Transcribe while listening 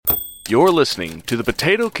You're listening to the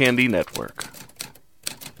Potato Candy Network.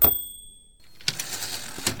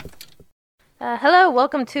 Hello,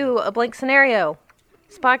 welcome to A Blank Scenario.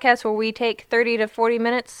 It's a podcast where we take 30 to 40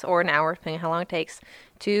 minutes, or an hour, depending on how long it takes,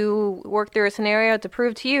 to work through a scenario to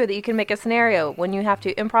prove to you that you can make a scenario when you have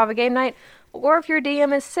to improv a game night, or if your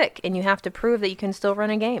DM is sick and you have to prove that you can still run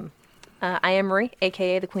a game. I am Marie,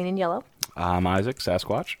 a.k.a. the Queen in Yellow. I'm Isaac,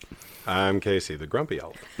 Sasquatch. I'm Casey, the Grumpy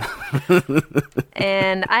Elf.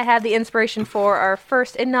 And I had the inspiration for our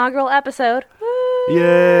first inaugural episode. Woo!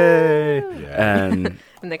 Yay! Yeah. And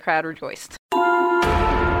the crowd rejoiced.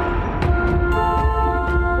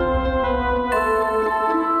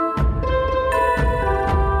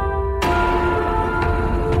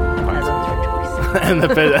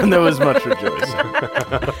 and there was much rejoicing.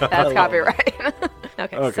 That's copyright.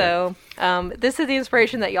 Okay, so this is the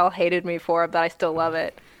inspiration that y'all hated me for, but I still love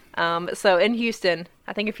it. So in Houston,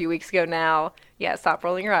 I think a few weeks ago now, yeah, stop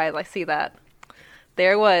rolling your eyes, I see that.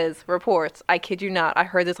 There was reports, I kid you not, I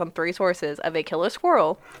heard this on 3 sources, of a killer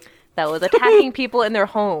squirrel that was attacking people in their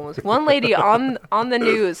homes. One lady on the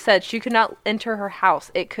news said she could not enter her house.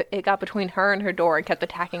 It got between her and her door and kept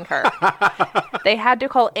attacking her. They had to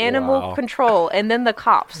call animal control and then the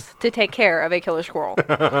cops to take care of a killer squirrel.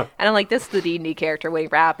 And I'm like, this is the D&D character waiting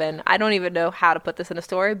for happen. I don't even know how to put this in a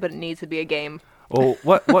story, but it needs to be a game. Well,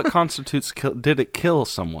 what constitutes did it kill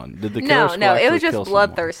someone? Did the killer No, it was kill just someone?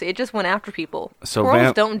 bloodthirsty. It just went after people. So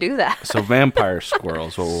Squirrels don't do that. So vampire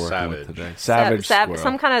squirrels, what we're working with today. Savage squirrel.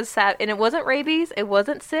 Some kind of and it wasn't rabies. It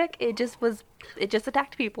wasn't sick. It just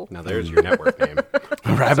attacked people. Now there's your network name.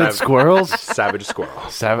 Rabbit squirrels? Savage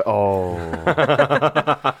Squirrel.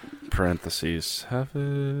 Parentheses.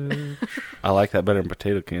 Savage. I like that better than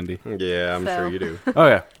potato candy. Yeah, I'm sure you do. Oh,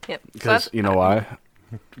 yeah. Yep. Because, you know why?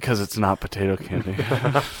 Because it's not potato candy.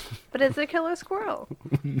 But it's a killer squirrel.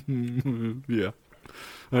 Yeah.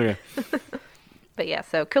 Okay. But yeah,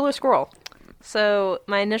 so killer squirrel. So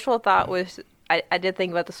my initial thought was, I did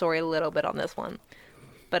think about the story a little bit on this one.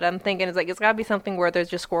 But I'm thinking it's got to be something where there's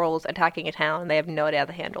just squirrels attacking a town and they have no idea how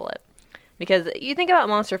to handle it. Because you think about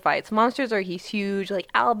monster fights. Monsters are huge,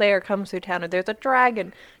 like owlbear comes through town or there's a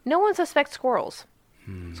dragon. No one suspects squirrels.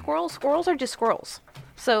 Squirrels are just squirrels.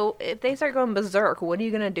 So if they start going berserk, what are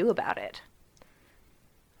you going to do about it?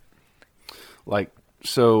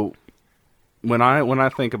 So when I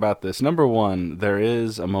think about this, number one, there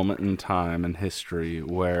is a moment in time in history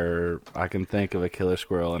where I can think of a killer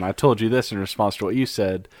squirrel. And I told you this in response to what you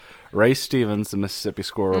said, Ray Stevens, the Mississippi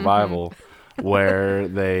Squirrel Revival, where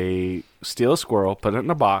they steal a squirrel, put it in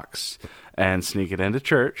a box, and sneak it into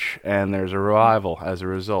church, and there's a revival as a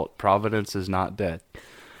result. Providence is not dead.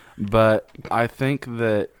 But I think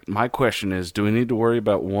that my question is, do we need to worry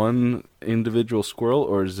about one individual squirrel,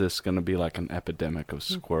 or is this going to be like an epidemic of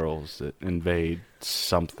squirrels that invade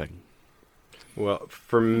something? Well,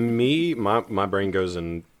 for me, my brain goes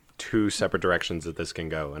in 2 separate directions that this can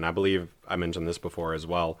go. And I believe I mentioned this before as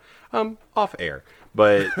well, off air.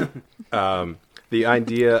 But the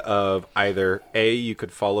idea of either, A, you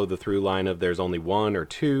could follow the through line of there's only 1 or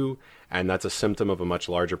 2, and that's a symptom of a much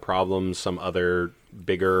larger problem, some other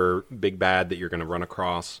big bad that you're going to run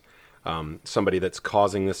across, somebody that's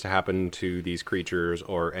causing this to happen to these creatures,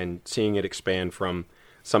 and seeing it expand from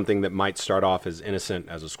something that might start off as innocent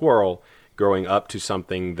as a squirrel, growing up to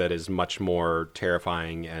something that is much more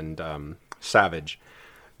terrifying and savage.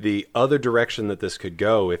 The other direction that this could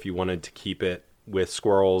go, if you wanted to keep it with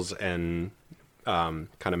squirrels and kind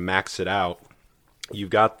of max it out, you've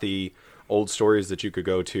got the old stories that you could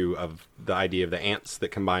go to of the idea of the ants that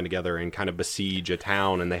combine together and kind of besiege a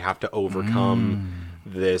town, and they have to overcome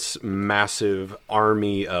this massive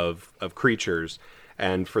army of creatures.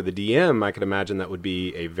 And for the DM, I could imagine that would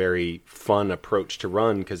be a very fun approach to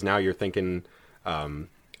run, because now you're thinking on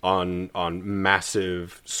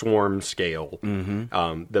massive swarm scale,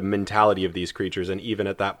 the mentality of these creatures, and even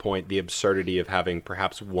at that point, the absurdity of having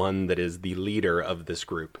perhaps one that is the leader of this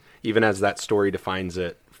group, even as that story defines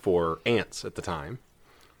it for ants at the time.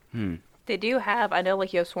 They do have, I know,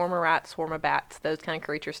 you have swarm of rats, swarm of bats, those kind of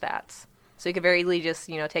creature stats. So you could very easily just,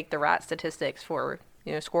 take the rat statistics for,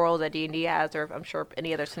 squirrels that D&D has, or I'm sure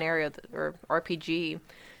any other scenario or RPG,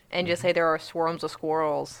 and just say there are swarms of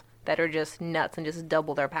squirrels that are just nuts and just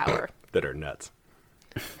double their power. That are nuts.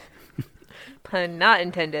 Pun not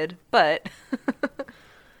intended, but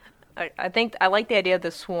I think I like the idea of the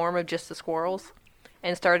swarm of just the squirrels,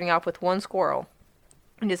 and starting off with one squirrel,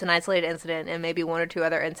 and just an isolated incident, and maybe 1 or 2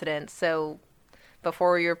 other incidents. So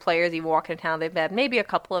before your players even walk into town, they've had maybe a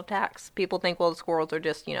couple of attacks. People think, well, the squirrels are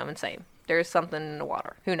just, insane. There's something in the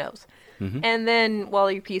water. Who knows? And then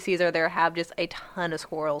while your PCs are there, have just a ton of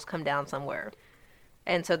squirrels come down somewhere.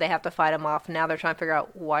 And so they have to fight them off. Now they're trying to figure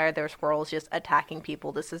out why are there squirrels just attacking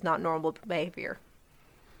people. This is not normal behavior.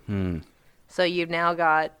 So you've now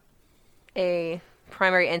got a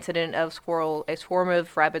primary incident of a swarm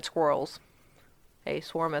of rabid squirrels. A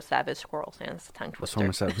swarm of savage squirrels. Yeah, that's a tongue twister. A swarm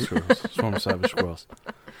of savage squirrels. Swarm of savage squirrels.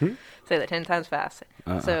 Say that 10 times fast.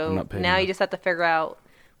 So now you just have to figure out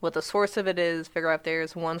what the source of it is, figure out if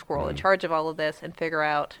there's one squirrel in charge of all of this, and figure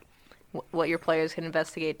out what your players can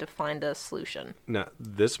investigate to find a solution. Now,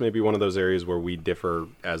 this may be one of those areas where we differ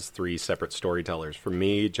as three separate storytellers. For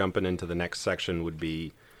me, jumping into the next section would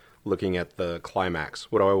be looking at the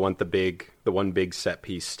climax. What do I want the one big set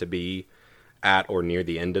piece to be at or near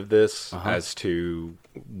the end of this as to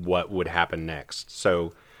what would happen next?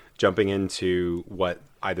 So jumping into what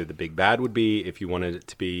either the big bad would be, if you wanted it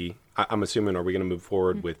to be, I'm assuming, are we going to move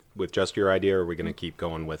forward with just your idea, or are we going to keep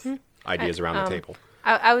going with ideas around the table?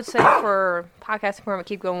 I would say for podcasting, we're going to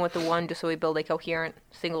keep going with the one just so we build a coherent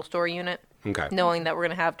single story unit. Okay. Knowing that we're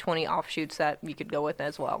going to have 20 offshoots that you could go with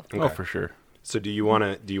as well. Okay. Oh, for sure. So do you want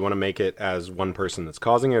to make it as one person that's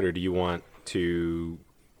causing it, or do you want to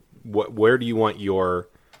where do you want your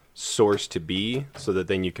source to be so that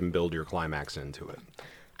then you can build your climax into it?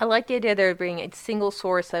 I like the idea of there being a single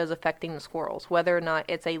source that is affecting the squirrels, whether or not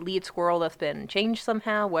it's a lead squirrel that's been changed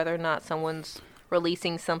somehow, whether or not someone's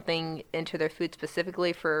releasing something into their food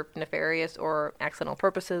specifically for nefarious or accidental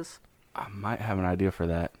purposes. I might have an idea for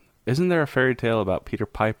that. Isn't there a fairy tale about Peter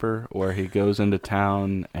Piper where he goes into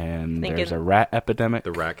town and there's a rat epidemic?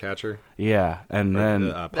 The rat catcher? Yeah, and then...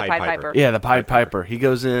 The Pied Piper. Yeah, the Pied Piper. He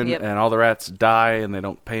goes in and all the rats die and they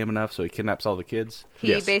don't pay him enough, so he kidnaps all the kids.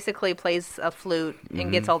 He basically plays a flute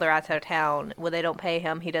and gets all the rats out of town. When they don't pay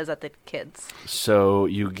him, he does that to kids. So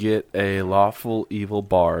you get a lawful evil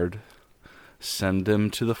bard, send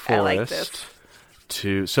him to the forest. I like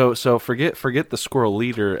this. So forget the squirrel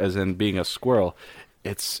leader as in being a squirrel.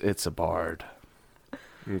 It's a bard.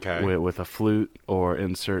 Okay. With a flute or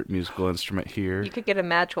insert musical instrument here. You could get a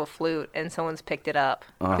magical flute and someone's picked it up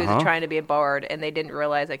who's trying to be a bard and they didn't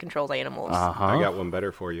realize it controls animals. I got one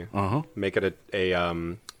better for you. Make it a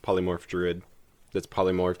polymorph druid that's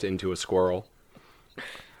polymorphed into a squirrel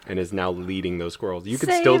and is now leading those squirrels. You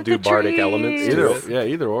could still do bardic elements to it. Yeah,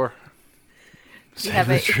 either or. Save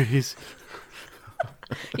the trees.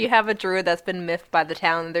 You have a druid that's been miffed by the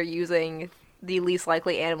town and they're using the least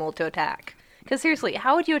likely animal to attack. Because seriously,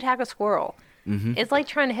 how would you attack a squirrel? It's like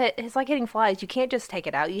it's like hitting flies. You can't just take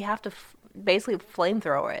it out. You have to basically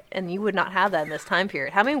flamethrower it, and you would not have that in this time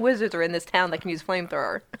period. How many wizards are in this town that can use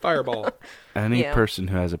flamethrower? Fireball. Any person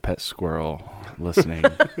who has a pet squirrel listening,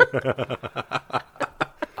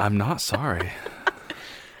 I'm not sorry.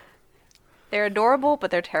 They're adorable,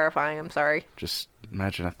 but they're terrifying. I'm sorry. Just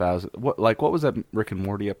imagine 1,000. What was that Rick and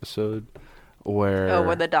Morty episode?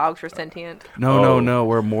 Where the dogs were sentient. No,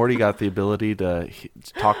 where Morty got the ability to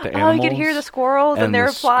talk to animals. Oh, you could hear the squirrels and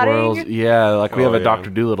they're plotting. Yeah, like we have a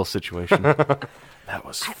Dr. Dolittle situation. That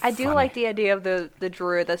was I do like the idea of the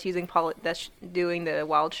druid that's that's doing the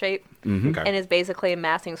wild shape and is basically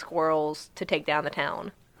amassing squirrels to take down the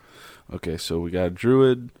town. Okay, so we got a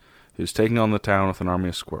druid who's taking on the town with an army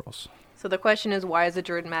of squirrels. So the question is, why is the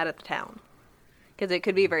druid mad at the town? Because it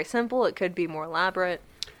could be very simple. It could be more elaborate.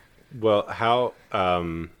 Well, how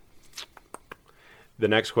the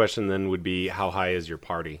next question then would be, how high is your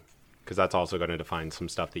party? Because that's also going to define some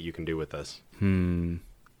stuff that you can do with this.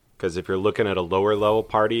 Because if you're looking at a lower level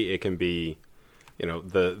party, it can be,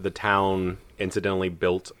 the town incidentally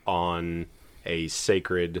built on a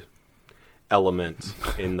sacred element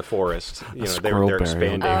in the forest. They're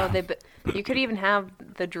expanding. You could even have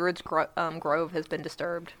the druid's grove has been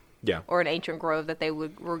disturbed. Yeah. Or an ancient grove that they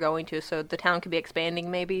were going to, so the town could be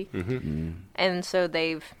expanding maybe. And so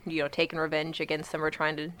they've, taken revenge against them or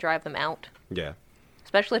trying to drive them out. Yeah.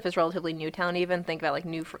 Especially if it's relatively new town even. Think about like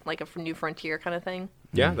a new frontier kind of thing.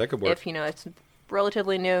 Yeah, that could work. If, it's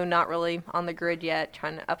relatively new, not really on the grid yet,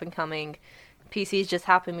 trying to up and coming. PCs just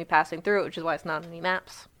happen to be passing through it, which is why it's not on any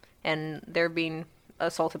maps. And they're being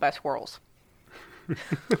assaulted by squirrels.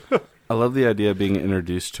 I love the idea of being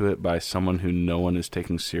introduced to it by someone who no one is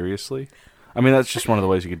taking seriously. I mean, that's just one of the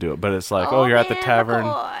ways you could do it. But it's like, you're at the tavern.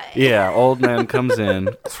 Yeah, old man comes in.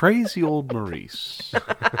 Crazy old Maurice.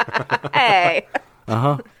 Hey.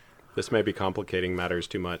 This may be complicating matters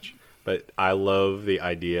too much, but I love the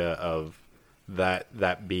idea of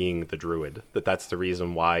that being the druid. That's the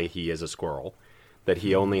reason why he is a squirrel. That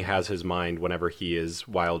he only has his mind whenever he is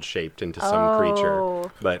wild shaped into some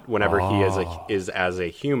creature. But whenever he is as a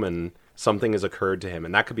human, something has occurred to him,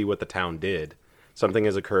 and that could be what the town did. Something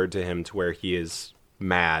has occurred to him to where he is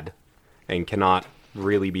mad and cannot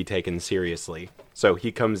really be taken seriously. So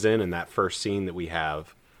he comes in that first scene that we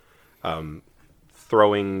have,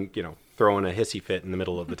 throwing a hissy fit in the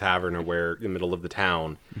middle of the tavern or in the middle of the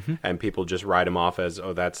town, and people just write him off as,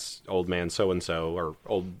 oh, that's old man so-and-so or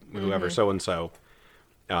old whoever so-and-so.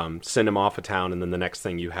 Send him off of town, and then the next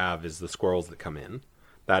thing you have is the squirrels that come in.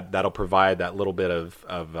 That'll provide that little bit of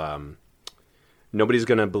nobody's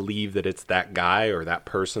going to believe that it's that guy or that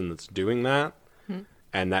person that's doing that,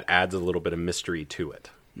 and that adds a little bit of mystery to it.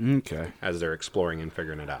 Okay. As they're exploring and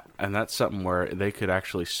figuring it out. And that's something where they could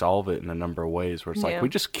actually solve it in a number of ways, where it's like, we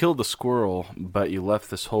just killed the squirrel, but you left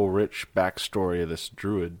this whole rich backstory of this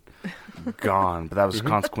druid gone. But that was a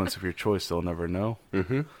consequence of your choice. They'll never know.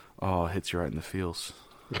 Mm-hmm. Oh, it hits you right in the feels.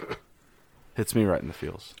 Hits me right in the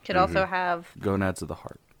feels. Could also have gonads of the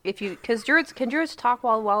heart. Because can druids talk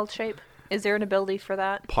while wild shape? Is there an ability for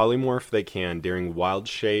that? Polymorph, they can. During wild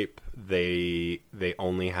shape, they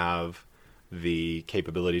only have the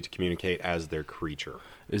capability to communicate as their creature.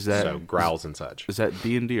 Is that so growls and such? Is that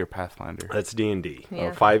D&D or Pathfinder? That's D&D.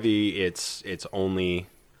 Yeah. 5e, it's only.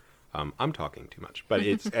 I'm talking too much, but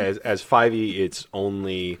it's as 5e, it's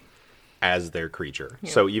only as their creature.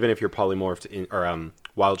 Yeah. So even if you're polymorphed or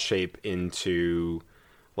wild shape into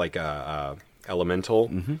like a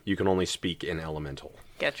elemental, you can only speak in elemental.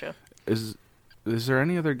 Gotcha. Is there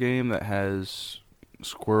any other game that has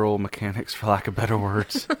squirrel mechanics, for lack of better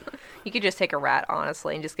words? You could just take a rat,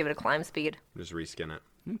 honestly, and just give it a climb speed. Just reskin it.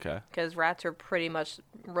 Okay. Because rats are pretty much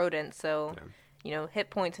rodents, so, hit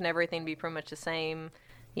points and everything would be pretty much the same.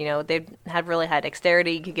 They'd have really high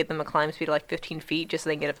dexterity. You could get them a climb speed of like 15 feet just so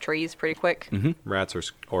they can get up trees pretty quick. Mm-hmm. Rats or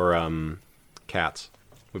cats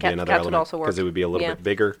would be another cats element. Would also work. Because it would be a little bit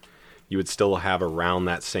bigger. You would still have around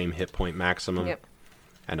that same hit point maximum. Yep.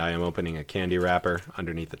 And I am opening a candy wrapper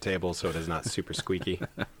underneath the table so it is not super squeaky.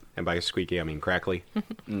 And by squeaky, I mean crackly.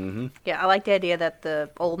 Mm-hmm. Yeah, I like the idea that the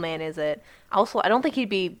old man is it. Also, I don't think he'd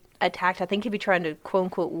be attacked. I think he'd be trying to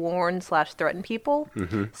quote-unquote warn/threaten people.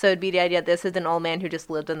 Mm-hmm. So it'd be the idea that this is an old man who just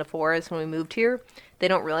lived in the forest when we moved here. They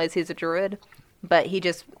don't realize he's a druid, but he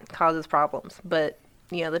just causes problems. But,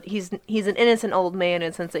 that he's an innocent old man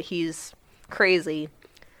in the sense that he's crazy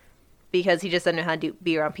because he just doesn't know how to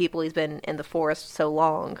be around people. He's been in the forest so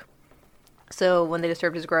long. So when they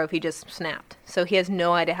disturbed his grove, he just snapped. So he has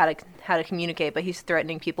no idea how to communicate, but he's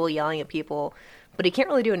threatening people, yelling at people. But he can't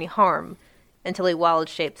really do any harm until he wild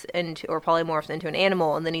shapes into or polymorphs into an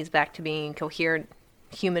animal, and then he's back to being coherent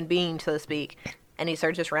human being, so to speak. And he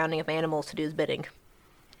starts just rounding up animals to do his bidding.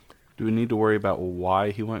 Do we need to worry about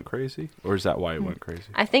why he went crazy? Or is that why he went crazy?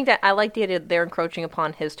 I think that I like the idea that they're encroaching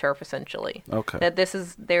upon his turf, essentially. Okay. That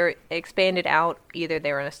they're expanded out. Either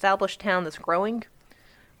they're an established town that's growing,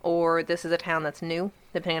 or this is a town that's new,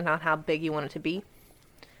 depending on how big you want it to be.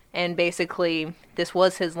 And basically, this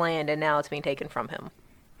was his land, and now it's being taken from him.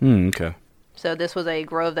 Okay. So this was a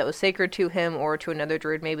grove that was sacred to him, or to another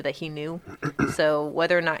druid maybe that he knew. So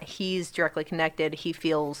whether or not he's directly connected, he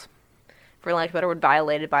feels, for lack of a better word,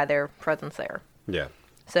 violated by their presence there. Yeah.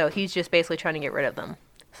 So he's just basically trying to get rid of them.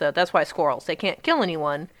 So that's why squirrels, they can't kill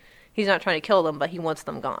anyone. He's not trying to kill them, but he wants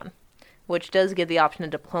them gone. Which does give the option of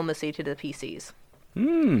diplomacy to the PCs.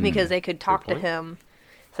 Because they could talk to him,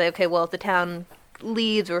 say, okay, well, if the town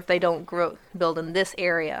leaves or if they don't build in this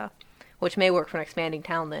area, which may work for an expanding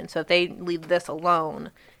town then. So if they leave this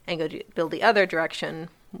alone and go to build the other direction,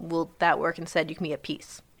 will that work? Instead, you can be at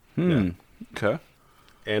peace. Yeah. Okay.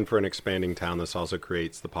 And for an expanding town, this also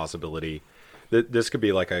creates the possibility that this could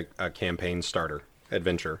be like a campaign starter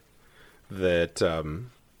adventure that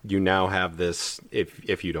you now have this,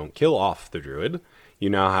 if you don't kill off the druid, you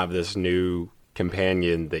now have this new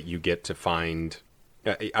companion that you get to find.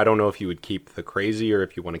 I don't know if you would keep the crazy or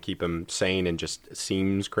if you want to keep him sane and just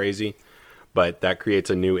seems crazy, but that creates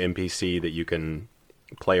a new NPC that you can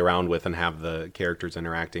play around with and have the characters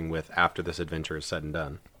interacting with after this adventure is said and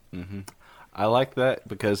done. Mm-hmm. I like that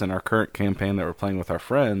because in our current campaign that we're playing with our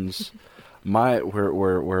friends,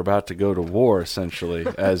 we're about to go to war essentially.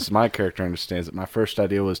 As my character understands it, my first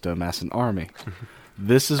idea was to amass an army.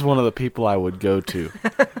 This is one of the people I would go to.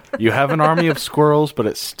 You have an army of squirrels, but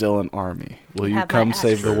it's still an army. Will you come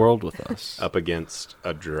save the world with us? Up against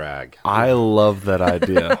a drag. I love that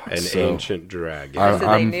idea. An ancient drag. This is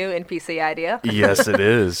a new NPC idea. Yes, it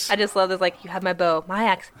is. I just love this, like, you have my bow, my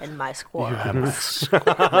axe, and my squirrel. And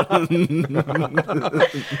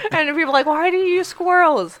people are like, why do you use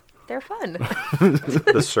squirrels? They're fun.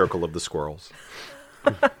 The circle of the squirrels.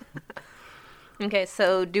 Okay,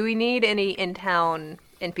 so do we need any in-town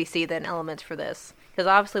NPC then elements for this? Because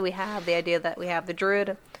obviously we have the idea that we have the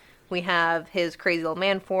druid, we have his crazy old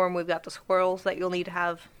man form, we've got the squirrels that you'll need to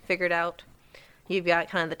have figured out. You've got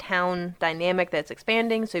kind of the town dynamic that's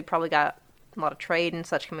expanding, so you've probably got a lot of trade and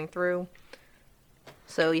such coming through.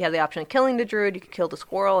 So you have the option of killing the druid. You could kill the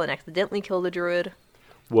squirrel and accidentally kill the druid.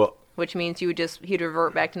 Well, which means he'd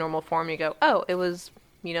revert back to normal form. You go, oh, it was,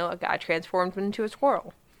 a guy transformed into a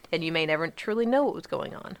squirrel. And you may never truly know what was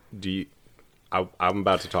going on. I'm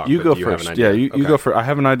about to talk. You go do first. Have an idea? Yeah, you go first. I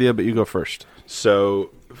have an idea, but you go first.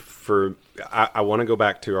 So I want to go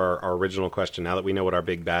back to our original question. Now that we know what our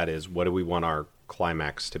big bad is, what do we want our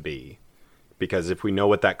climax to be? Because if we know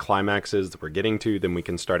what that climax is that we're getting to, then we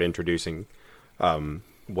can start introducing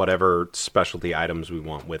whatever specialty items we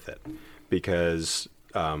want with it. Because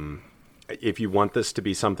if you want this to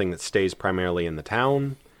be something that stays primarily in the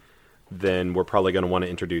town, then we're probably going to want to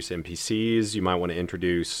introduce NPCs. You might want to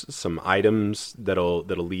introduce some items that'll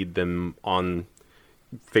lead them on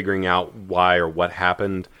figuring out why or what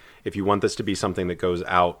happened. If you want this to be something that goes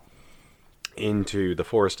out into the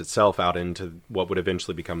forest itself, out into what would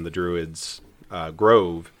eventually become the Druids'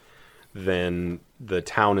 grove, then the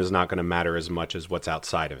town is not going to matter as much as what's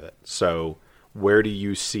outside of it. So where do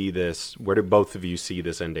you see this? Where do both of you see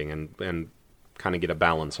this ending and kind of get a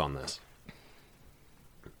balance on this?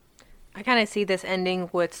 I kind of see this ending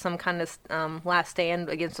with some kind of last stand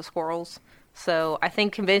against the squirrels. So I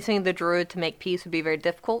think convincing the druid to make peace would be very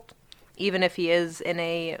difficult, even if he is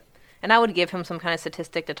and I would give him some kind of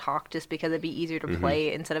statistic to talk just because it'd be easier to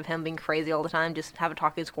play instead of him being crazy all the time. Just have a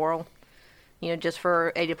talking squirrel. Just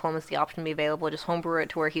for a diplomacy option to be available, just homebrew it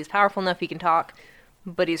to where he's powerful enough he can talk,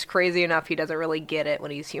 but he's crazy enough he doesn't really get it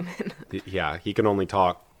when he's human. Yeah, he can only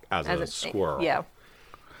talk as a squirrel. Yeah.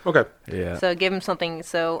 Okay. Yeah. So give him something.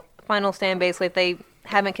 So final stand, basically, if they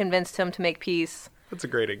haven't convinced him to make peace. That's a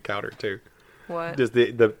great encounter, too. What? Just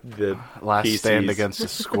the last PCs, stand against a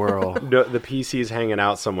squirrel. No, the PC's hanging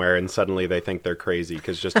out somewhere, and suddenly they think they're crazy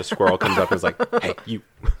because just a squirrel comes up and is like, "Hey, you,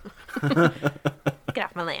 get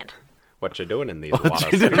off my land! What you doing in these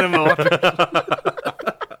waters?"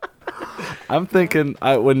 I'm thinking,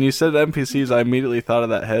 when you said NPCs, I immediately thought of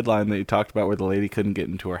that headline that you talked about where the lady couldn't get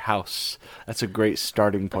into her house. That's a great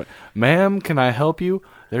starting point. Ma'am, can I help you?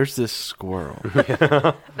 There's this squirrel.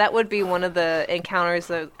 That would be one of the encounters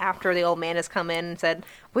after the old man has come in and said,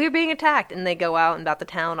 we're being attacked. And they go out and about the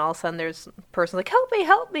town. All of a sudden there's a person like,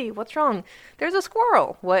 help me. What's wrong? There's a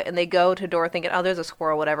squirrel. What? And they go to the door thinking, oh, there's a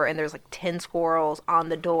squirrel, whatever. And there's like 10 squirrels on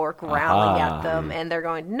the door growling at them. And they're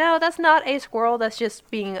going, no, that's not a squirrel. That's just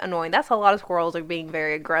being annoying. That's a lot of squirrels are being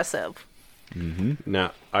very aggressive. Mm-hmm.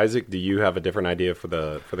 Now, Isaac, do you have a different idea for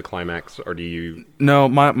the climax, or do you? No,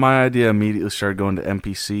 my idea immediately started going to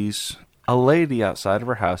NPCs. A lady outside of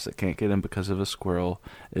her house that can't get in because of a squirrel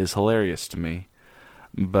is hilarious to me,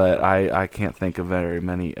 but I can't think of very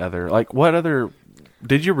many other. Like, what other?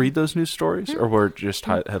 Did you read those news stories, or were it just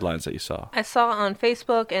headlines that you saw? I saw on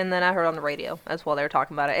Facebook, and then I heard on the radio as well. They were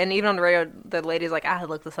talking about it, and even on the radio, the lady's like, I had to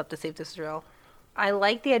look this up to see if this is real. I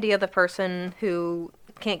like the idea of the person who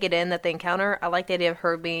can't get in that they encounter. I like the idea of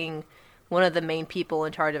her being one of the main people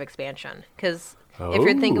in charge of expansion. Because if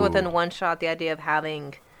you're thinking within one shot, the idea of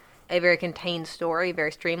having a very contained story,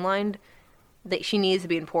 very streamlined, that she needs to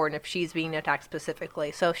be important if she's being attacked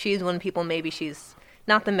specifically. So if she's one of the people, maybe she's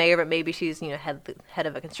not the mayor, but maybe she's head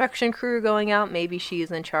of a construction crew going out. Maybe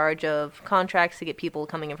she's in charge of contracts to get people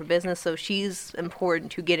coming in for business. So she's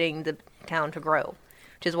important to getting the town to grow,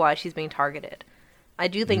 which is why she's being targeted. I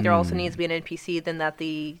do think there also needs to be an NPC then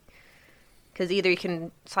because either you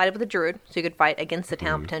can side up with the druid, so you could fight against the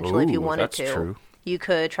town potentially if you wanted to. True. You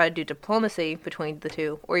could try to do diplomacy between the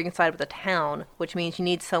two, or you can side up with the town, which means you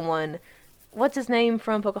need someone. What's his name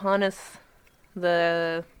from Pocahontas?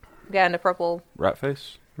 The guy in the purple.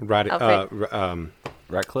 Ratface? Ratcliffe?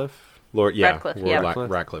 Lord, yeah. Radcliffe, Lord yeah.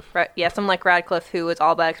 Radcliffe. Right, yeah, someone like Radcliffe who is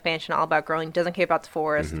all about expansion, all about growing, doesn't care about the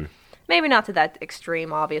forest. Mm-hmm. Maybe not to that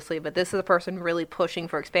extreme, obviously, but this is a person really pushing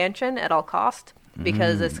for expansion at all cost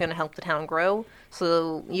because it's going to help the town grow.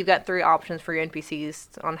 So you've got 3 options for your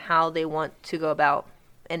NPCs on how they want to go about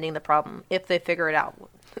ending the problem, if they figure it out,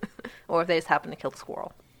 or if they just happen to kill the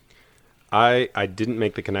squirrel. I didn't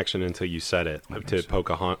make the connection until you said it to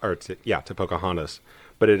Pocahontas,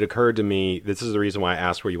 but it occurred to me, this is the reason why I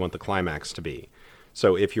asked where you want the climax to be.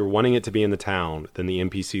 So if you're wanting it to be in the town, then the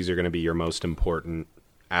NPCs are going to be your most important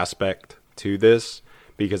aspect to this,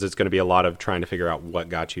 because it's going to be a lot of trying to figure out what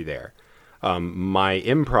got you there. My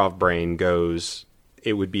improv brain goes,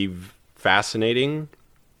 it would be fascinating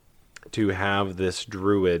to have this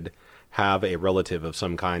druid have a relative of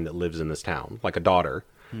some kind that lives in this town, like a daughter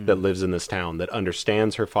that lives in this town, that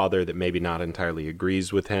understands her father, that maybe not entirely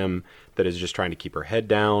agrees with him, that is just trying to keep her head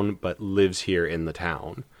down, but lives here in the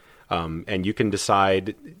town. And you can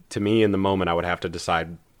decide, to me in the moment, I would have to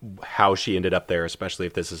decide how she ended up there, especially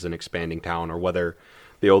if this is an expanding town, or whether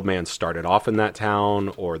the old man started off in that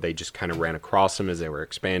town, or they just kind of ran across him as they were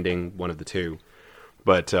expanding, one of the two.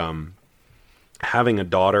 But having a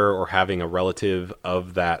daughter or having a relative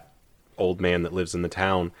of that old man that lives in the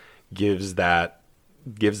town gives the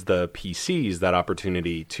PCs that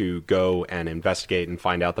opportunity to go and investigate and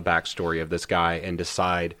find out the backstory of this guy and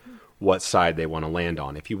decide what side they want to land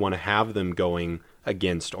on. If you want to have them going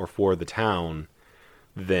against or for the town,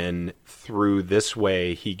 then through this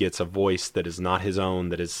way he gets a voice that is not his own,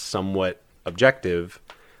 that is somewhat objective,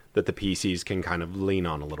 that the PCs can kind of lean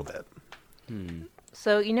on a little bit.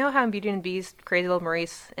 So you know how in Beauty and the Beast, crazy little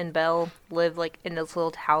Maurice and Belle live like in this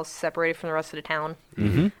little house separated from the rest of the town?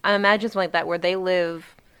 Mm-hmm. I imagine something like that where they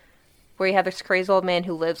live, where you have this crazy old man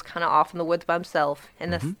who lives kind of off in the woods by himself,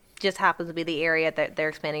 and this just happens to be the area that they're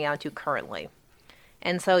expanding out to currently.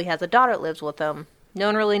 And so he has a daughter that lives with them. No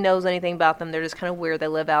one really knows anything about them. They're just kind of weird. They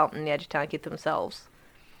live out in the edge of town, keep themselves.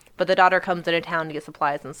 But the daughter comes into town to get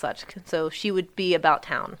supplies and such, so she would be about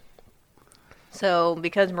town. So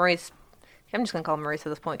because Maurice, I'm just going to call him Maurice at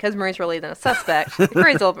this point, because Maurice really isn't a suspect,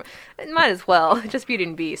 crazy old, might as well, just Beauty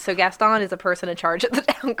and the Beast. So Gaston is the person in charge at the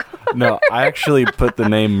town court. No, I actually put the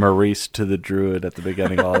name Maurice to the druid at the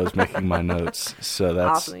beginning while I was making my notes. So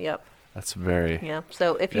that's awesome, yep. That's very... Yeah,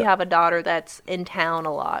 so if you have a daughter that's in town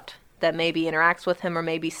a lot, that maybe interacts with him or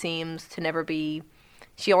maybe seems to never be...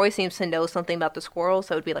 She always seems to know something about the squirrel,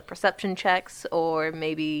 so it would be like perception checks or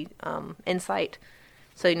maybe insight.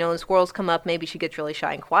 So, you know, when squirrels come up, maybe she gets really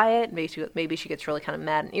shy and quiet. Maybe she gets really kind of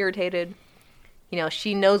mad and irritated. You know,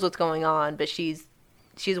 she knows what's going on, but she's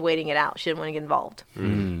waiting it out. She didn't want to get involved.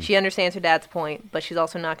 She understands her dad's point, but she's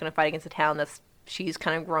also not going to fight against a town that she's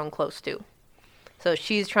kind of grown close to. So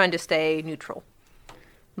she's trying to stay neutral.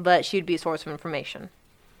 But she'd be a source of information.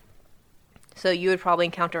 So you would probably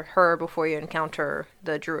encounter her before you encounter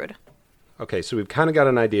the druid. Okay, so we've kind of got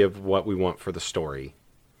an idea of what we want for the story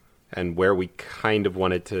and where we kind of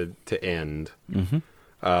want it to end.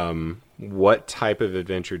 What type of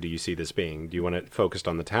adventure do you see this being? Do you want it focused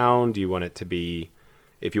on the town? Do you want it to be,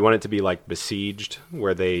 if you want it to be like Besieged,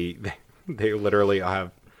 where they literally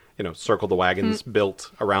have, you know, circle the wagons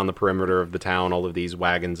built around the perimeter of the town, all of these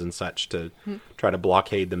wagons and such to try to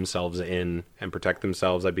blockade themselves in and protect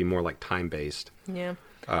themselves? That'd be more like time-based. Yeah.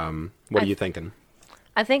 What are you thinking?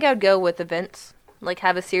 I think I would go with events. Like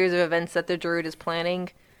have a series of events that the druid is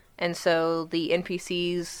planning. And so the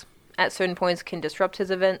NPCs at certain points can disrupt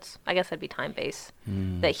his events. I guess that'd be time-based.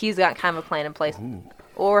 That he's got kind of a plan in place.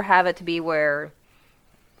 Or have it to be where...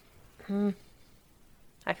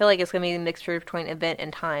 I feel like it's going to be a mixture between event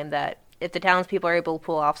and time, that if the townspeople are able to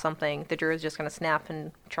pull off something, the druid's just going to snap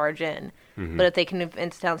and charge in. But if they can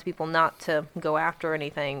convince townspeople not to go after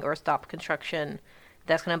anything or stop construction,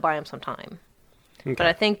 that's going to buy them some time. Okay. But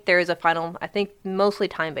I think there is a final, mostly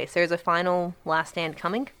time-based, there's a final last stand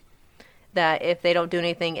coming, that if they don't do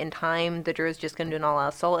anything in time, the druid's just going to do an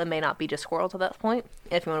all-out assault. It may not be just squirrels at that point,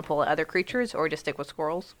 if you want to pull other creatures, or just stick with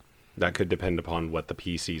squirrels. That could depend upon what the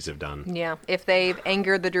PCs have done. Yeah, if they've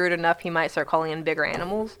angered the druid enough, he might start calling in bigger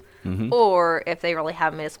animals. Or if they really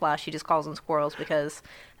haven't made a splash, he just calls in squirrels, because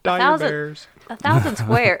a thousand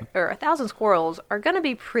squirrels are going to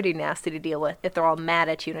be pretty nasty to deal with if they're all mad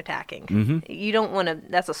at you and attacking. You don't want to.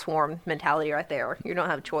 That's a swarm mentality right there. You don't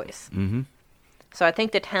have a choice. So I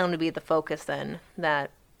think the town would be the focus then.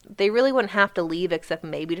 That they really wouldn't have to leave except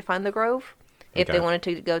maybe to find the grove if they wanted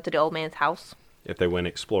to go to the old man's house. If they went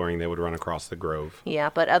exploring, they would run across the grove. Yeah,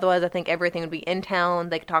 but otherwise I think everything would be in town.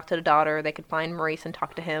 They could talk to the daughter. They could find Maurice and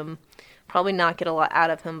talk to him. Probably not get a lot out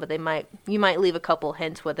of him, but you might leave a couple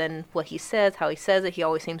hints within what he says, how he says it. He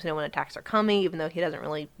always seems to know when attacks are coming, even though he doesn't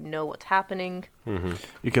really know what's happening.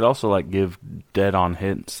 You could also like give dead-on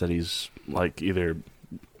hints that he's like either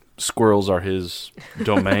squirrels are his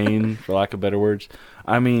domain, for lack of better words.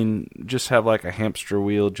 I mean, just have like a hamster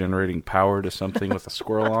wheel generating power to something with a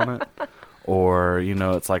squirrel on it. Or, you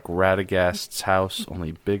know, it's like Radagast's house,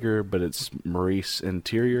 only bigger, but it's Maurice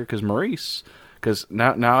interior. Because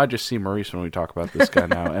now I just see Maurice when we talk about this guy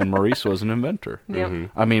now, and Maurice was an inventor.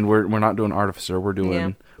 I mean, we're not doing artificer, we're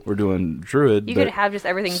doing druid. You could have just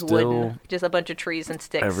everything's wooden, just a bunch of trees and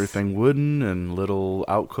sticks. Everything wooden and little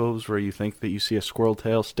alcoves where you think that you see a squirrel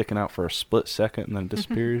tail sticking out for a split second and then it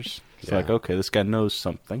disappears. It's like, okay, this guy knows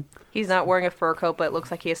something. He's not wearing a fur coat, but it looks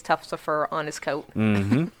like he has tufts of fur on his coat.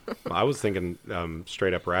 I was thinking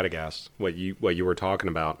straight up Radagast. What you were talking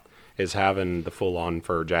about is having the full-on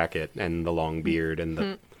fur jacket and the long beard, and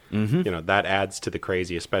the you know, that adds to the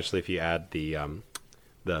crazy, especially if you add the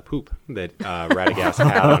poop that Radagast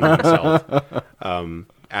had on himself.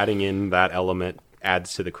 Adding in that element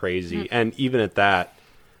adds to the crazy, and even at that,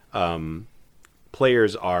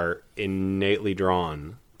 players are innately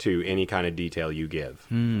drawn to any kind of detail you give.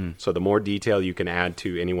 So the more detail you can add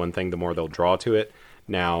to any one thing, the more they'll draw to it.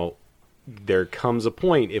 Now, there comes a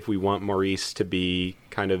point if we want Maurice to be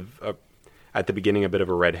kind of, at the beginning, a bit of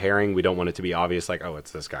a red herring. We don't want it to be obvious, like, oh,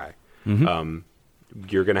 it's this guy.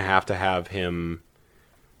 You're going to have him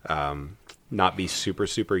not be super,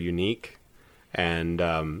 super unique,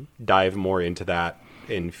 and dive more into that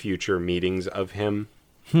in future meetings of him.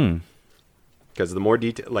 Because the more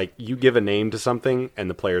detail, like, you give a name to something and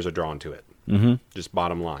the players are drawn to it. Just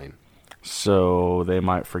bottom line. So they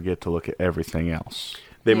might forget to look at everything else.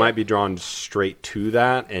 They might be drawn straight to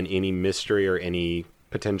that, and any mystery or any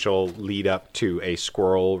potential lead up to a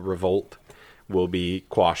squirrel revolt will be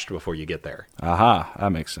quashed before you get there. Aha,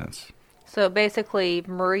 that makes sense. So basically,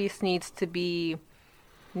 Maurice needs to be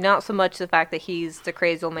not so much the fact that he's the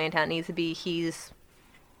crazy old man town. It needs to be he's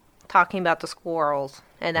talking about the squirrels,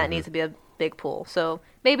 and that needs to be a big pull. So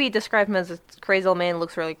maybe describe him as a crazy old man,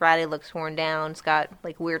 looks really ratty, looks worn down, he's got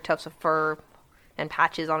like weird tufts of fur and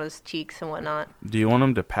patches on his cheeks and whatnot. Do you want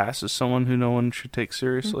him to pass as someone who no one should take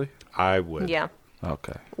seriously? I would. Yeah.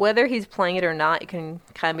 Okay. Whether he's playing it or not, it can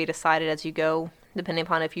kind of be decided as you go, depending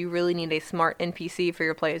upon if you really need a smart NPC for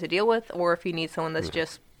your players to deal with, or if you need someone that's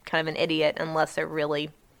just kind of an idiot, unless they're really...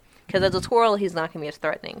 Because as a squirrel, he's not going to be as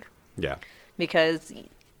threatening. Yeah. Because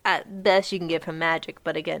at best you can give him magic,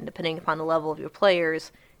 but again, depending upon the level of your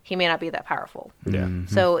players, he may not be that powerful. Yeah.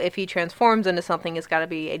 So if he transforms into something, it's got to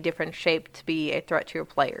be a different shape to be a threat to your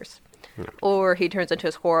players. Or he turns into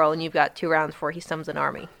a squirrel and you've got 2 rounds before he summons an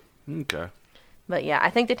army. Okay. But yeah, I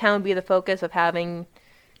think the town would be the focus of having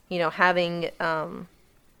your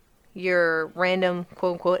random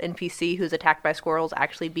quote-unquote NPC who's attacked by squirrels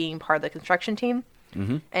actually being part of the construction team.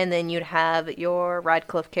 And then you'd have your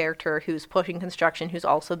Radcliffe character who's pushing construction, who's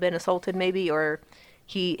also been assaulted maybe, or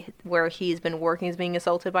where he's been working is being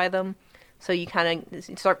assaulted by them. So you kind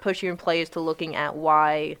of start pushing your players to looking at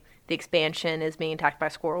why the expansion is being attacked by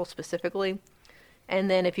squirrels specifically. And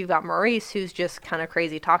then if you've got Maurice, who's just kind of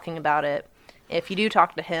crazy talking about it, if you do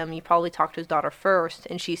talk to him, you probably talk to his daughter first,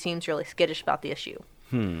 and she seems really skittish about the issue.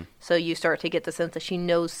 So you start to get the sense that she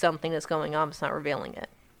knows something that's going on, but it's not revealing it.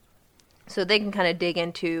 So they can kind of dig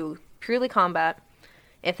into purely combat.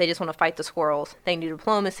 If they just want to fight the squirrels, they can do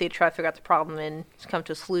diplomacy to try to figure out the problem and come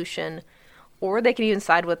to a solution. Or they can even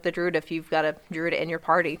side with the druid if you've got a druid in your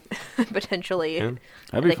party, potentially. Yeah,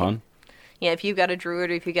 that'd be fun. If you've got a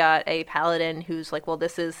druid or if you got a paladin who's like, well,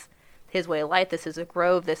 this is his way of life, this is a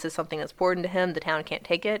grove, this is something that's important to him, the town can't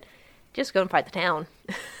take it, just go and fight the town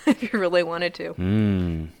if you really wanted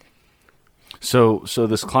to. So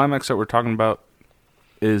this climax that we're talking about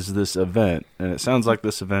is this event, and it sounds like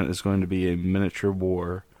this event is going to be a miniature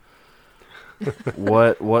war.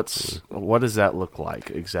 What does that look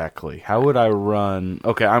like exactly? How would I run?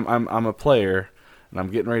 Okay, I'm a player, and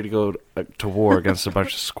I'm getting ready to go to war against a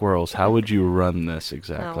bunch of squirrels. How would you run this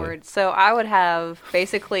exactly? So I would have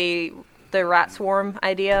basically the rat swarm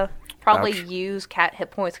idea. Probably use cat hit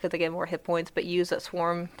points because they get more hit points, but use a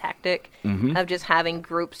swarm tactic of just having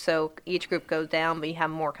groups, so each group goes down, but you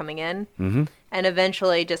have more coming in. And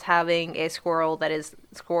eventually just having a squirrel that is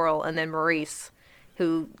Squirrel, and then Maurice,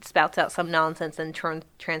 who spouts out some nonsense and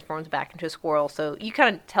transforms back into a squirrel. So you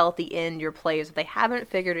kind of tell at the end your players, if they haven't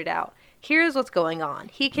figured it out, here's what's going on.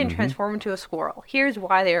 He can transform into a squirrel. Here's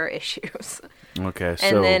why there are issues. Okay, so...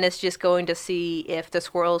 And then it's just going to see if the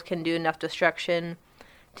squirrels can do enough destruction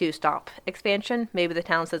to stop expansion. Maybe the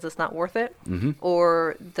town says it's not worth it,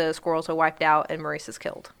 or the squirrels are wiped out and Maurice is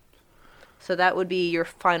killed. So that would be your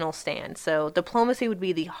final stand. So diplomacy would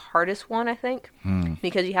be the hardest one, I think,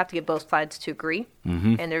 because you have to get both sides to agree,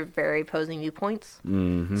 and they're very opposing viewpoints.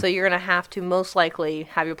 So you're going to have to most likely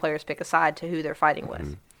have your players pick a side to who they're fighting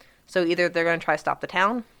with. So either they're going to try to stop the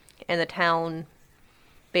town, and the town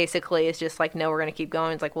basically is just like, no, we're going to keep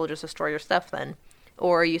going. It's like, we'll just destroy your stuff then.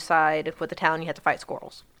 Or you side with the town, you have to fight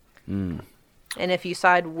squirrels. And if you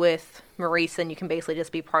side with Maurice, then you can basically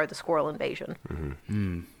just be part of the squirrel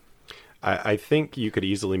invasion. I think you could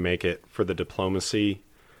easily make it for the diplomacy.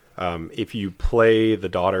 If you play the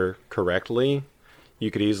daughter correctly, you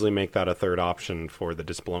could easily make that a third option for the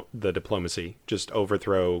diplomacy. Just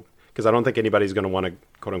overthrow, because I don't think anybody's going to want to,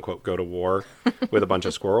 quote unquote, go to war with a bunch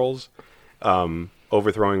of squirrels.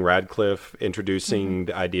 Overthrowing Radcliffe, introducing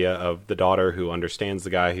the idea of the daughter who understands the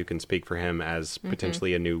guy, who can speak for him as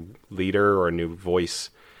potentially a new leader or a new voice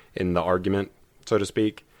in the argument, so to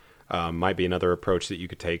speak, might be another approach that you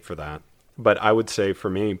could take for that. But I would say for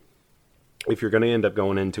me, if you're going to end up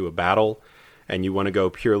going into a battle and you want to go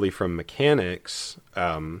purely from mechanics,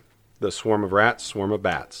 the swarm of rats, swarm of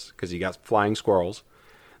bats, because you got flying squirrels.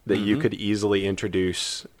 that you could easily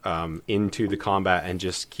introduce into the combat and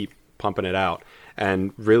just keep pumping it out.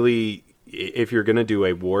 And really, if you're going to do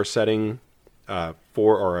a war setting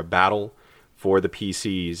or a battle for the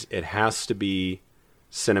PCs, it has to be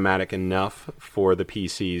cinematic enough for the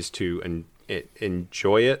PCs to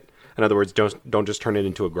enjoy it. In other words, don't just turn it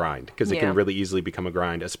into a grind, because it can really easily become a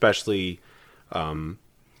grind, especially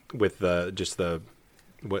with the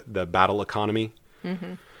battle economy.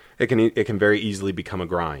 Mm-hmm. It can very easily become a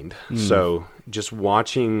grind. So just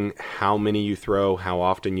watching how many you throw, how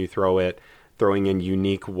often you throw it, throwing in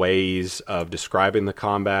unique ways of describing the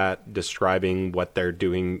combat, describing what they're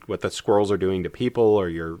doing, what the squirrels are doing to people or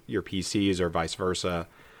your PCs or vice versa.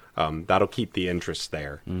 That'll keep the interest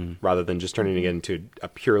there, rather than just turning it into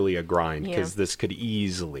purely a grind, because this could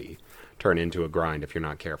easily turn into a grind if you're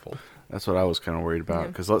not careful. That's what I was kind of worried about,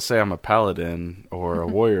 because let's say I'm a paladin or a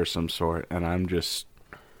warrior of some sort, and I'm just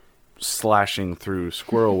slashing through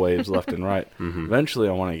squirrel waves left and right. Eventually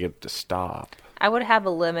I want to get it to stop. I would have a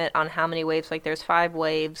limit on how many waves. Like, there's 5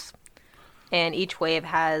 waves, and each wave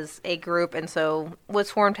has a group. And so with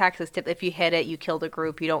swarm taxes, if you hit it, you kill the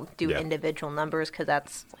group. You don't do individual numbers, because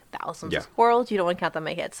that's like thousands of squirrels. You don't want to count them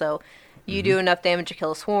by hit. So you do enough damage to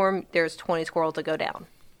kill a swarm, there's 20 squirrels to go down.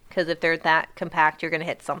 Because if they're that compact, you're going to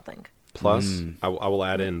hit something. Plus, I will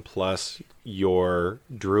add in, plus your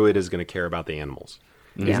druid is going to care about the animals.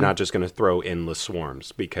 He's not just going to throw endless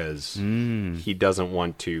swarms, because he doesn't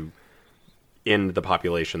want to end the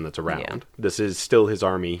population that's around. Yeah. This is still his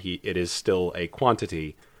army. It is still a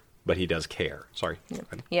quantity, but he does care. Sorry.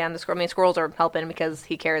 Yeah, and squirrels are helping because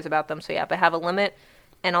he cares about them. So but have a limit,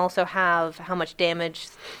 and also have how much damage.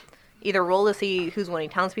 Either roll to see who's winning,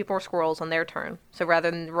 townspeople or squirrels, on their turn. So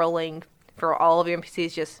rather than rolling for all of your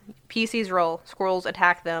NPCs, just PCs roll, squirrels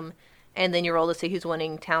attack them, and then you roll to see who's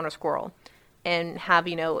winning, town or squirrel. And have,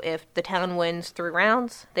 if the town wins 3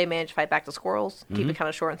 rounds, they manage to fight back the squirrels. Keep it kind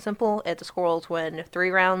of short and simple. If the squirrels win 3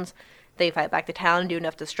 rounds, they fight back the town and do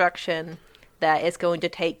enough destruction that it's going to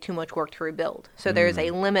take too much work to rebuild. So there's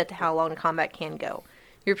a limit to how long the combat can go.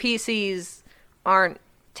 Your PCs aren't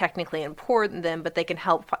technically important then, but they can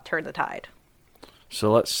help turn the tide.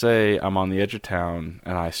 So let's say I'm on the edge of town,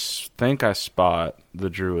 and I think I spot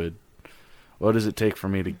the druid. What does it take for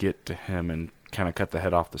me to get to him and kind of cut the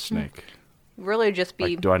head off the snake? Really just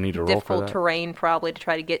be do I need to roll for difficult that? terrain probably to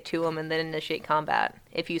try to get to him and then initiate combat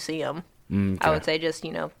if you see him. Okay. I would say just,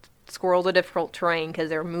 squirrels are difficult terrain because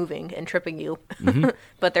they're moving and tripping you,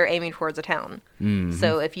 but they're aiming towards a town.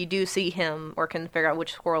 So if you do see him or can figure out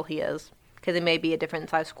which squirrel he is, because it may be a different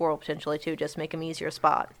size squirrel potentially too, just make him easier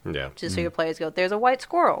spot. Yeah. Just so your players go, there's a white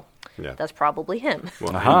squirrel. Yeah. That's probably him.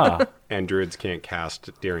 Well, and druids can't cast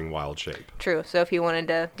during wild shape. True. So if you wanted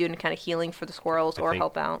to do any kind of healing for the squirrels or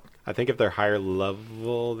help out. I think if they're higher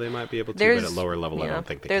level, they might be able to, but at lower level, I don't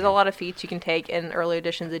think they can. There's a lot of feats you can take in early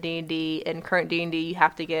editions of D&D. In current D&D, you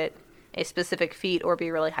have to get a specific feat or be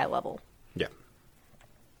really high level. Yeah.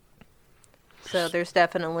 So there's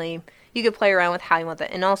definitely, you could play around with how you want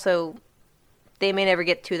that. And also, they may never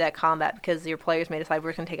get to that combat because your players may decide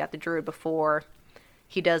we're going to take out the druid before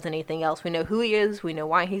he does anything else. We know who he is. We know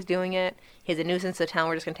why he's doing it. He's a nuisance to town.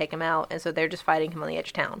 We're just going to take him out. And so they're just fighting him on the edge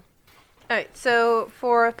of town. All right. So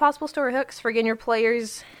for possible story hooks, for getting your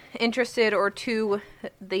players interested or to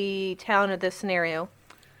the town of this scenario,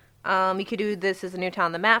 you could do this as a new town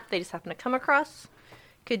on the map they just happen to come across.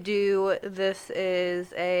 Could do this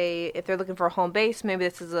is if they're looking for a home base, maybe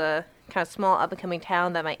this is a kind of small up-and-coming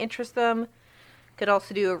town that might interest them. Could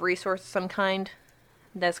also do a resource of some kind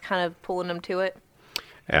that's kind of pulling them to it.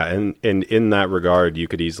 Yeah, and in that regard, you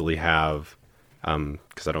could easily have,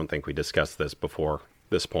 because I don't think we discussed this before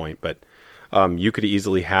this point, but you could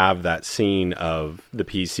easily have that scene of the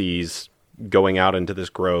PCs going out into this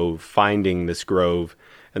grove, finding this grove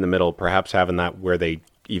in the middle, perhaps having that where they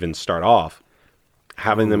even start off,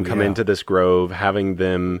 having them come into this grove, having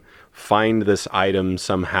them find this item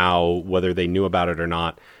somehow, whether they knew about it or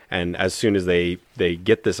not. And as soon as they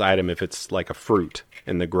get this item, if it's like a fruit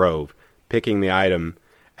in the grove, picking the item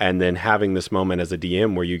and then having this moment as a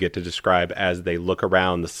DM where you get to describe as they look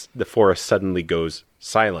around, the forest suddenly goes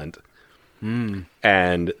silent.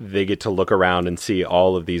 And they get to look around and see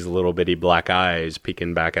all of these little bitty black eyes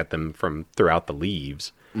peeking back at them from throughout the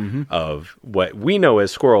leaves of what we know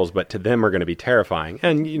as squirrels, but to them are going to be terrifying.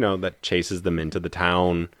 And, that chases them into the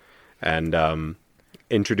town and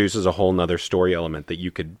introduces a whole nother story element that you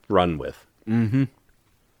could run with.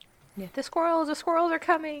 Yeah, the squirrels are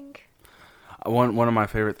coming. One of my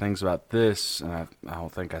favorite things about this, and I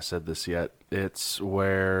don't think I said this yet, it's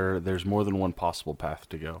where there's more than one possible path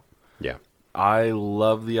to go. Yeah. I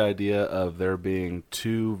love the idea of there being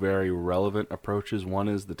two very relevant approaches. One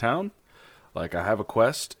is the town. Like, I have a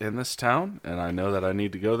quest in this town, and I know that I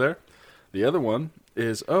need to go there. The other one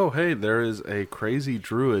is, oh, hey, there is a crazy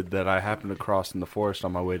druid that I happened to cross in the forest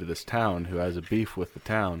on my way to this town who has a beef with the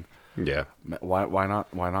town. Yeah. Why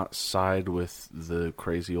not side with the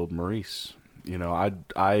crazy old Maurice? You know,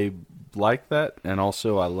 I like that, and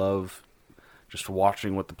also I love just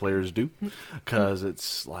watching what the players do, because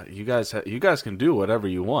it's like you guys can do whatever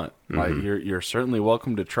you want. Like, you're certainly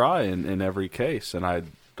welcome to try in every case, and I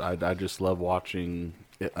just love watching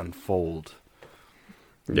it unfold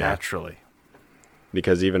naturally.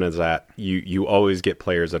 Because even as that, you always get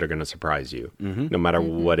players that are going to surprise you, no matter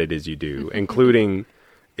what it is you do, including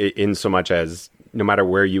in so much as no matter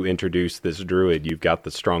where you introduce this druid, you've got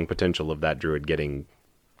the strong potential of that druid getting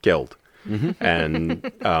killed. And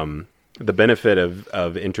the benefit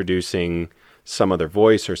of introducing some other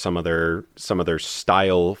voice or some other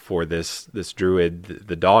style for this druid,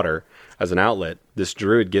 the daughter, as an outlet, this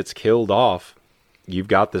druid gets killed off. You've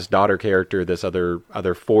got this daughter character, this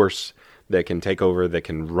other force that can take over, that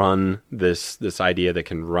can run this idea, that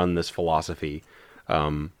can run this philosophy,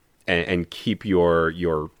 and keep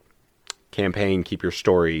your campaign, keep your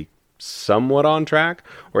story somewhat on track,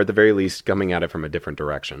 or at the very least coming at it from a different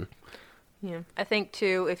direction. Yeah, I think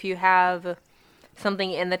too, if you have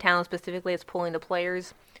something in the town specifically that's pulling the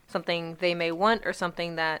players, something they may want or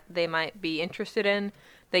something that they might be interested in,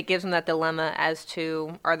 that gives them that dilemma as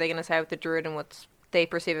to, are they going to side with the druid and what they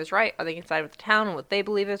perceive as right? Are they going to side with the town and what they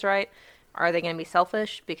believe is right? Are they going to be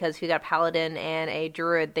selfish? Because if you got a paladin and a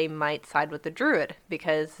druid, they might side with the druid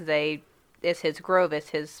because it's his grove, it's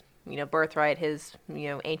his birthright, his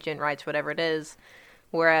ancient rights, whatever it is.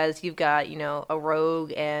 Whereas you've got a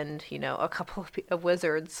rogue and a couple of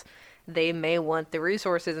wizards, they may want the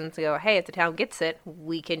resources and to go, hey, if the town gets it,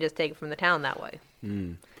 we can just take it from the town that way.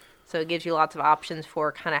 So it gives you lots of options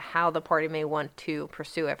for kind of how the party may want to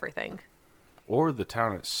pursue everything. Or the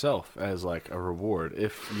town itself as like a reward.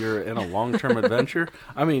 If you're in a long-term adventure,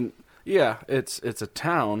 I mean, yeah, it's a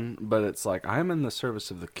town, but it's like, I'm in the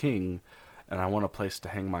service of the king, and I want a place to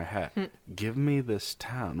hang my hat. Give me this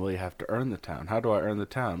town. Well, you have to earn the town. How do I earn the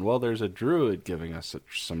town? Well, there's a druid giving us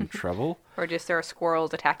some trouble. Or just there are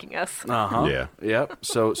squirrels attacking us. Yeah. Yep.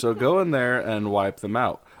 So go in there and wipe them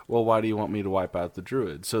out. Well, why do you want me to wipe out the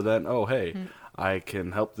druid? So then, oh, hey, I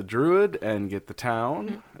can help the druid and get the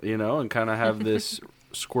town, and kind of have this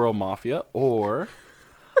squirrel mafia. Or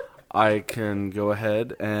I can go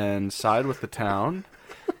ahead and side with the town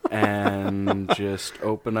and just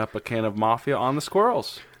open up a can of mafia on the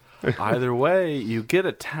squirrels. Either way, you get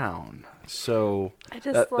a town. So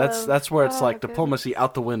that's where it's like diplomacy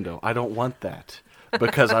out the window. I don't want that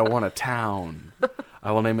because I want a town.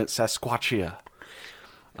 I will name it Sasquatchia.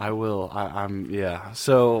 I will. Yeah.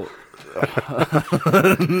 So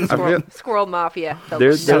Squirrel Mafia.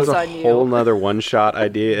 There's a whole nother one-shot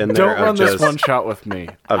idea in there. Don't run this one shot with me.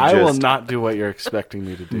 I will not do what you're expecting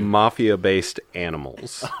me to do. Mafia-based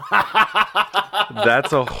animals.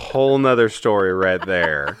 That's a whole nother story right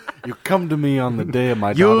there. You come to me on the day of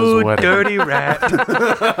my daughter's wedding. You dirty rat.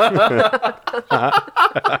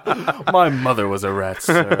 My mother was a rat,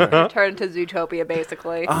 sir. Turned into Zootopia,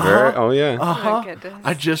 basically. Oh, yeah. Oh, goodness.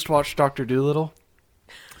 I just watched Dr. Dolittle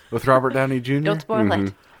with Robert Downey Jr. Don't spoil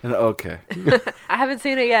it. And, okay. I haven't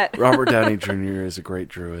seen it yet. Robert Downey Jr. is a great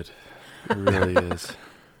druid. He really is.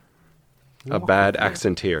 A bad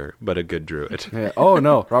accenteer, but a good druid. Yeah. Oh,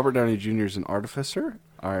 no. Robert Downey Jr. is an artificer,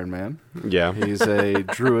 Iron Man. Yeah. He's a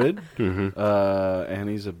druid, and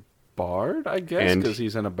he's a bard, I guess, because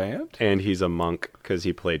he's in a band. And he's a monk because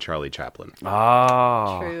he played Charlie Chaplin.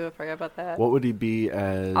 Ah. True, I forgot about that. What would he be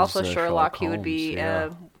as also Sherlock he would be,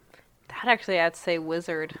 Holmes? I'd say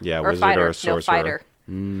wizard. Yeah, or wizard fighter. or a sorcerer.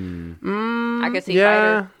 No, fighter. I could see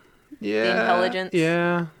Yeah. fighter. Yeah. The intelligence.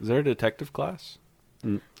 Yeah. Is there a detective class?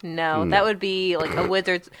 No, that would be like a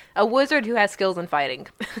wizard who has skills in fighting.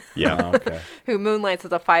 Yeah. Oh, okay. Who moonlights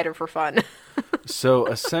as a fighter for fun. So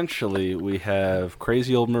essentially, we have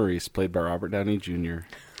crazy old Maurice, played by Robert Downey Jr.,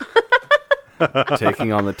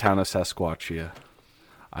 taking on the town of Sasquatchia.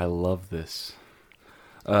 I love this.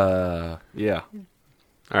 Yeah.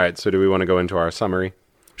 All right, so do we want to go into our summary?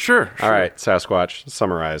 Sure. All right, Sasquatch,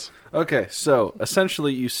 summarize. Okay, so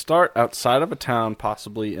essentially you start outside of a town,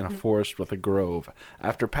 possibly in a forest with a grove.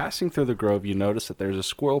 After passing through the grove, you notice that there's a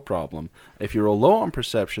squirrel problem. If you roll low on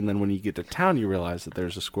perception, then when you get to town, you realize that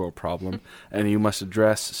there's a squirrel problem, and you must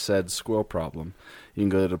address said squirrel problem. You can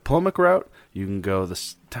go the diplomatic route, you can go the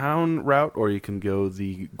town route, or you can go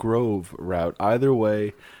the grove route. Either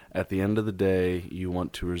way, At the end of the day, you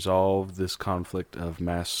want to resolve this conflict of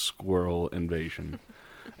mass squirrel invasion.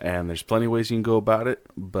 And there's plenty of ways you can go about it,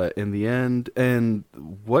 but in the end, and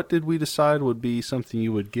what did we decide would be something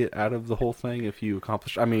you would get out of the whole thing if you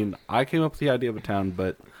accomplished? I mean, I came up with the idea of a town,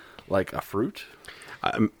 but like a fruit?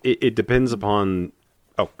 It depends upon...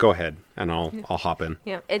 Oh, go ahead, and I'll hop in.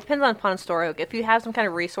 Yeah, it depends upon story. If you have some kind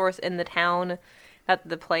of resource in the town that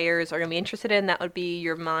the players are going to be interested in, that would be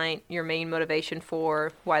your main motivation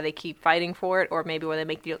for why they keep fighting for it, or maybe why they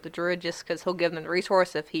make the deal with the druid, just because he'll give them the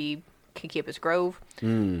resource if he can keep his grove.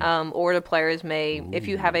 Or the players may, if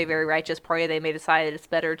you have a very righteous party, they may decide that it's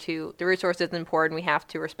better to, the resource isn't important, we have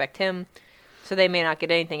to respect him, so they may not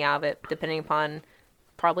get anything out of it, depending upon...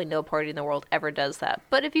 Probably no party in the world ever does that.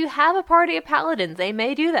 But if you have a party of paladins, they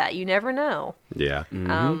may do that. You never know. Yeah.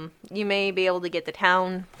 You may be able to get the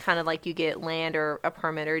town, kind of like you get land or a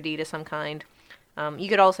permit or a deed of some kind. You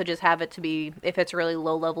could also just have it to be, if it's a really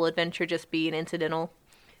low-level adventure, just be an incidental,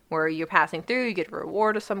 where you're passing through, you get a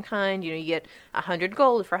reward of some kind. You get 100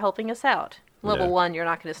 gold for helping us out. Level 1, you're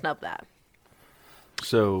not going to snub that.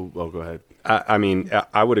 So, go ahead. I mean,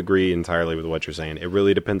 I would agree entirely with what you're saying. It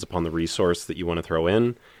really depends upon the resource that you want to throw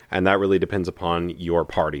in, and that really depends upon your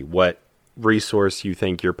party. What resource you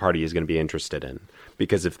think your party is going to be interested in.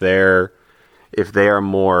 Because if they are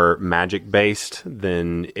more magic-based,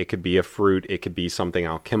 then it could be a fruit, it could be something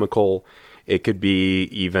alchemical, it could be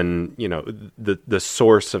even, the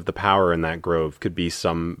source of the power in that grove could be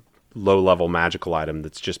some low-level magical item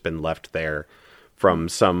that's just been left there from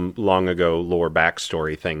some long ago lore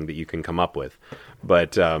backstory thing that you can come up with.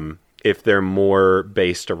 But if they're more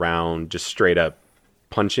based around just straight up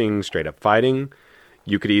punching, straight up fighting,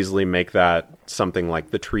 you could easily make that something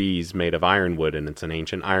like the trees made of ironwood, and it's an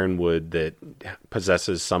ancient ironwood that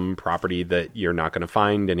possesses some property that you're not going to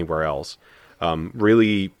find anywhere else.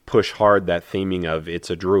 Really push hard that theming of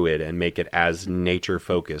it's a druid and make it as nature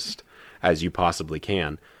focused as you possibly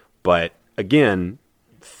can. But again,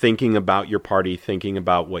 thinking about your party, thinking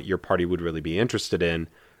about what your party would really be interested in,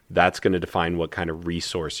 that's going to define what kind of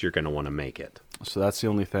resource you're going to want to make it. So that's the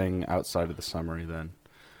only thing outside of the summary then.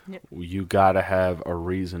 Yep. You got to have a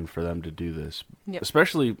reason for them to do this. Yep.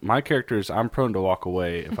 Especially my characters, I'm prone to walk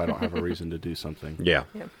away if I don't have a reason to do something. Yeah.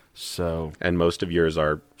 Yep. So, and most of yours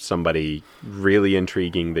are somebody really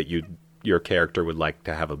intriguing that your character would like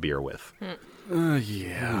to have a beer with.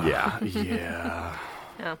 yeah. Yeah.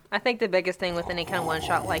 I think the biggest thing with any kind of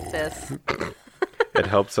one-shot like this... It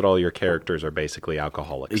helps that all your characters are basically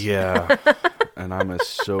alcoholics. Yeah. And I'm as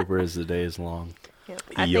sober as the day is long. Yeah.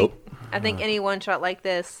 I think any one-shot like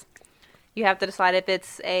this, you have to decide if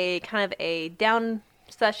it's a kind of a down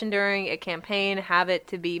session during a campaign, have it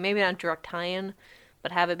to be maybe not direct tie-in,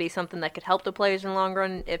 but have it be something that could help the players in the long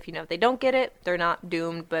run. If they don't get it, they're not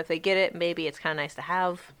doomed, but if they get it, maybe it's kind of nice to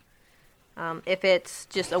have. If it's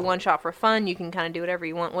just a one-shot for fun, you can kind of do whatever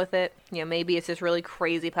you want with it. Maybe it's this really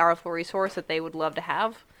crazy powerful resource that they would love to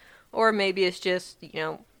have. Or maybe it's just,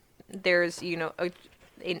 there's,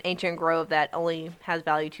 an ancient grove that only has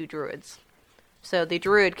value to druids. So the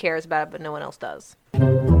druid cares about it, but no one else does.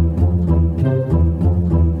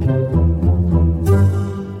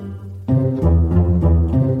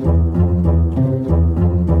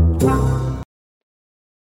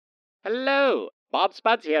 Hello! Bob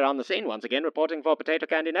Spuds here on the scene once again, reporting for Potato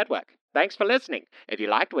Candy Network. Thanks for listening. If you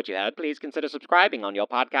liked what you heard, please consider subscribing on your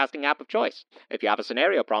podcasting app of choice. If you have a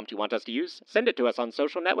scenario prompt you want us to use, send it to us on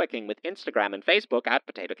social networking with Instagram and Facebook at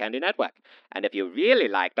Potato Candy Network. And if you really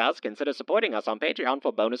liked us, consider supporting us on Patreon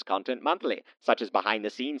for bonus content monthly, such as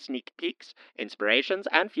behind-the-scenes sneak peeks, inspirations,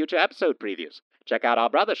 and future episode previews. Check out our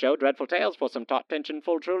brother show, Dreadful Tales, for some taut-tension,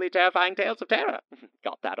 full, truly terrifying tales of terror.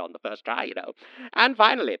 Got that on the first try, And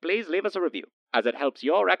finally, please leave us a review, as it helps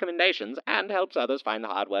your recommendations and helps others find the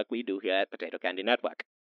hard work we do here at Potato Candy Network.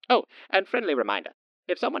 Oh, and friendly reminder,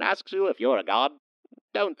 if someone asks you if you're a god,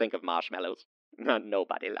 don't think of marshmallows.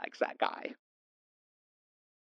 Nobody likes that guy.